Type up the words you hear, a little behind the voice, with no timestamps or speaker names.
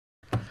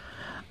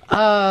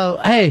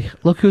Hey,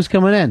 look who's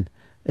coming in.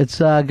 It's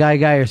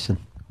Guyerson.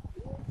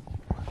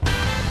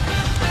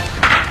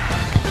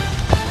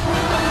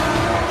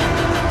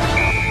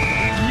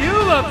 You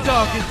love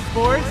talking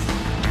sports.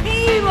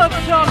 He loves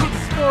talking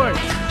sports.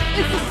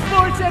 It's the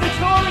Sports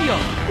Editorial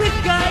with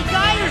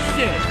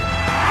Guyerson.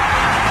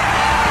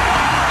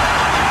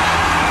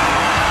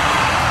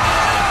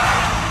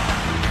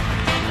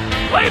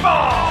 Play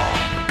ball!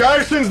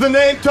 Guyerson the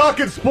name,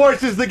 talking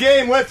sports is the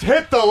game. Let's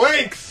hit the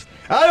links.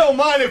 I don't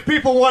mind if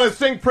people want to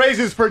sing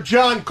praises for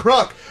John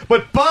Crook,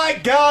 but by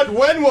God,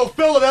 when will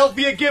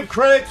Philadelphia give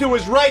credit to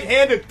his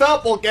right-handed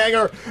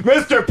doppelganger,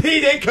 Mr.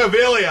 Pete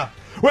Incaviglia?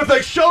 With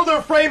a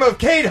shoulder frame of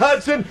Cade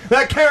Hudson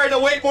that carried a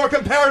weight more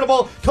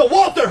comparable to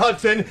Walter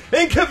Hudson,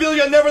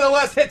 Incaviglia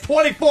nevertheless hit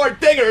 24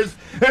 dingers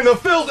in the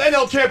Phil's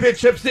NL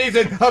Championship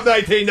season of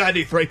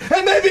 1993.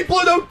 And maybe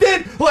Pluto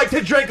did like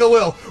to drink a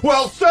little.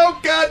 Well, so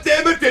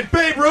goddammit did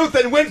Babe Ruth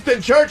and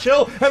Winston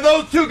Churchill, and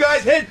those two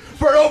guys hit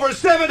for over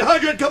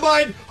 700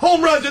 combined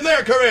home runs in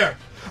their career.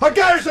 A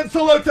Guyerson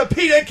salute to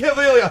Pete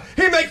Incaviglia.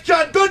 He makes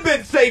John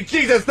Goodman say,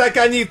 Jesus, that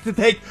guy needs to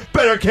take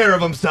better care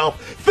of himself.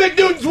 Fig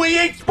Newtons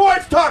we eat,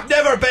 sports talk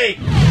never beat.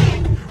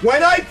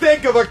 When I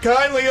think of a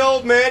kindly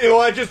old man who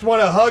I just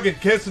want to hug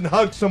and kiss and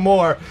hug some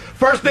more,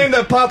 first name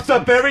that pops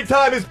up every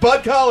time is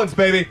Bud Collins,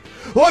 baby.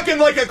 Looking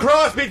like a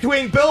cross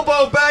between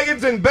Bilbo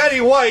Baggins and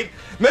Betty White,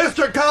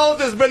 Mr.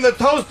 Collins has been the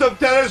toast of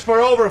tennis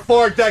for over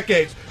 4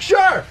 decades.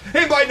 Sure,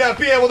 he might not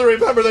be able to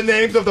remember the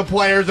names of the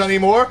players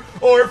anymore,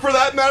 or for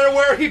that matter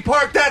where he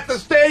parked at the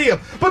stadium,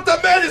 but the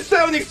man is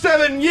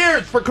 77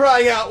 years, for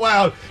crying out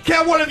loud.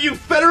 Can't one of you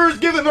Federers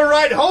give him a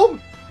ride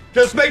home?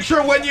 Just make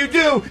sure when you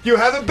do, you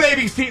have a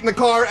baby seat in the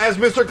car, as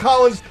Mr.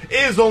 Collins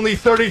is only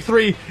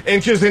 33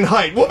 inches in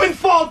height. Women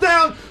fall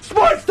down,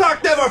 sports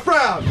talk never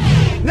frown.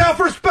 Now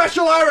for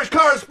special Irish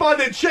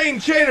correspondent Shane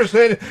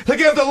Shanerson to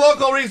give the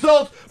local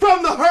results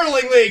from the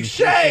Hurling League.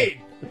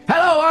 Shane!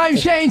 Hello, I'm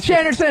Shane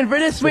Shanerson for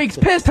this week's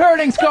Pissed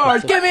Hurling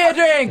Scores. Give me a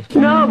drink.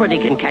 Nobody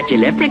can catch a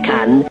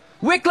leprechaun.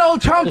 Wicklow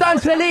tromped on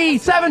to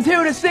lead 7-2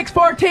 to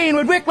 6-14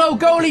 with Wicklow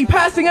goalie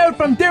passing out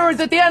from Dewars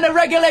at the end of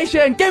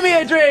regulation. Give me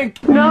a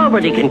drink.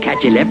 Nobody can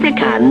catch a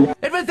leprechaun.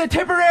 It was the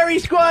Tipperary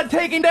squad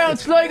taking down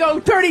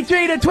Sligo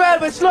 33-12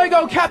 with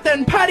Sligo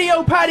captain Paddy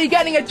O'Paddy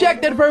getting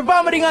ejected for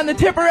vomiting on the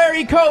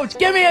Tipperary coach.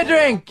 Give me a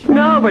drink.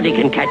 Nobody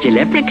can catch a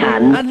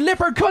leprechaun. And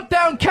Lipper cut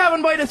down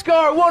Cavan by the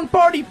score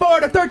 144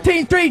 to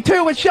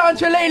 13-3-2 with Sean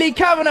Shillelagh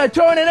Kavanagh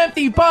throwing an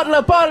empty bottle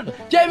of bottle.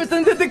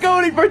 Jameson's at the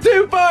goalie for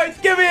 2 points.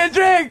 Give me a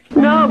drink.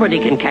 Nobody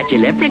can catch a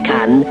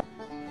leprechaun.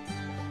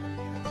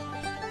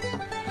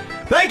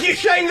 Thank you,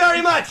 Shane,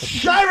 very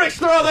much. Irish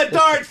throw the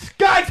darts.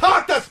 Guy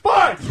talk the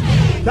sports.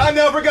 Time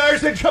now for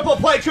Guyerson triple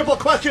play, triple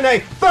question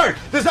A. Third,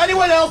 does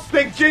anyone else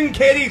think Jim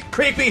Keady's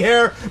creepy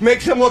hair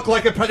makes him look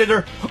like a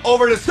predator?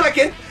 Over to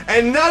second,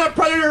 and not a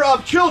predator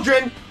of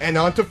children, and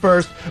on to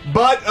first,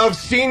 but of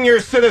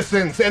senior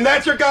citizens. And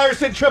that's your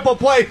Guyerson triple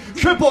play,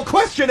 triple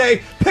question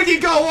A.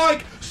 Piggy go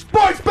oink,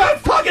 sports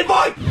bets talking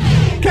boy.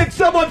 Can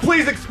someone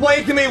please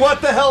explain to me what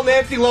the hell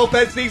Nancy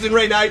Lopez sees in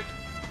Ray Knight?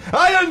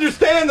 I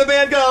understand the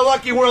man got a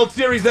lucky World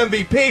Series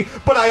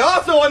MVP, but I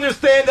also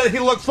understand that he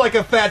looks like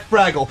a fat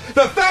Fraggle.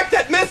 The fact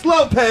that Miss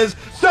Lopez,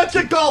 such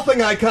a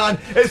golfing icon,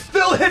 is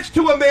still hitched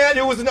to a man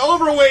who was an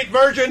overweight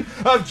version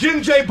of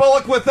Jim J.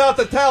 Bullock without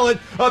the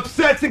talent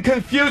upsets and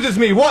confuses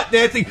me. What,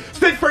 Nancy?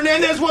 Sid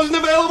Fernandez wasn't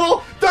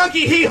available?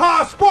 Donkey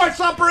hee-haw, sports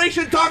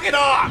operation, talk it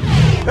off!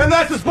 And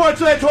that's the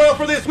Sports Editorial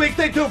for this week.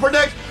 Stay tuned for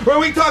next, where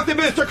we talk to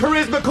Mr.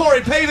 Charisma,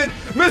 Corey Pavin,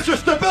 Mr.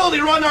 Stability,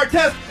 Ron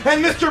Artest,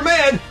 and Mr.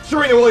 Man,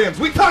 Serena Williams.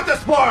 We talk to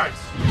sports!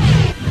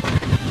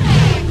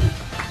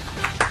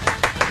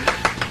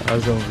 I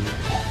was over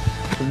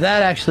there.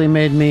 That actually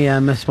made me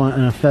miss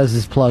one of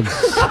Fez's plugs.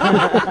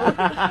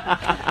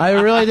 I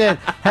really did.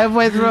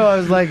 Halfway through, I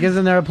was like,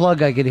 isn't there a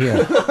plug I could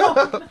hear?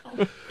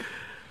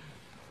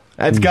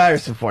 That's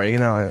Guyerson for you, you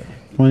know.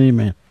 What do you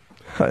mean?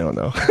 I don't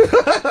know.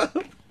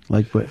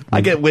 Like what?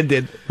 I get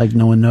winded. Like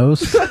no one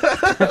knows?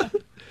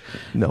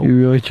 No. You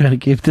really trying to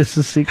keep this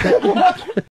a secret?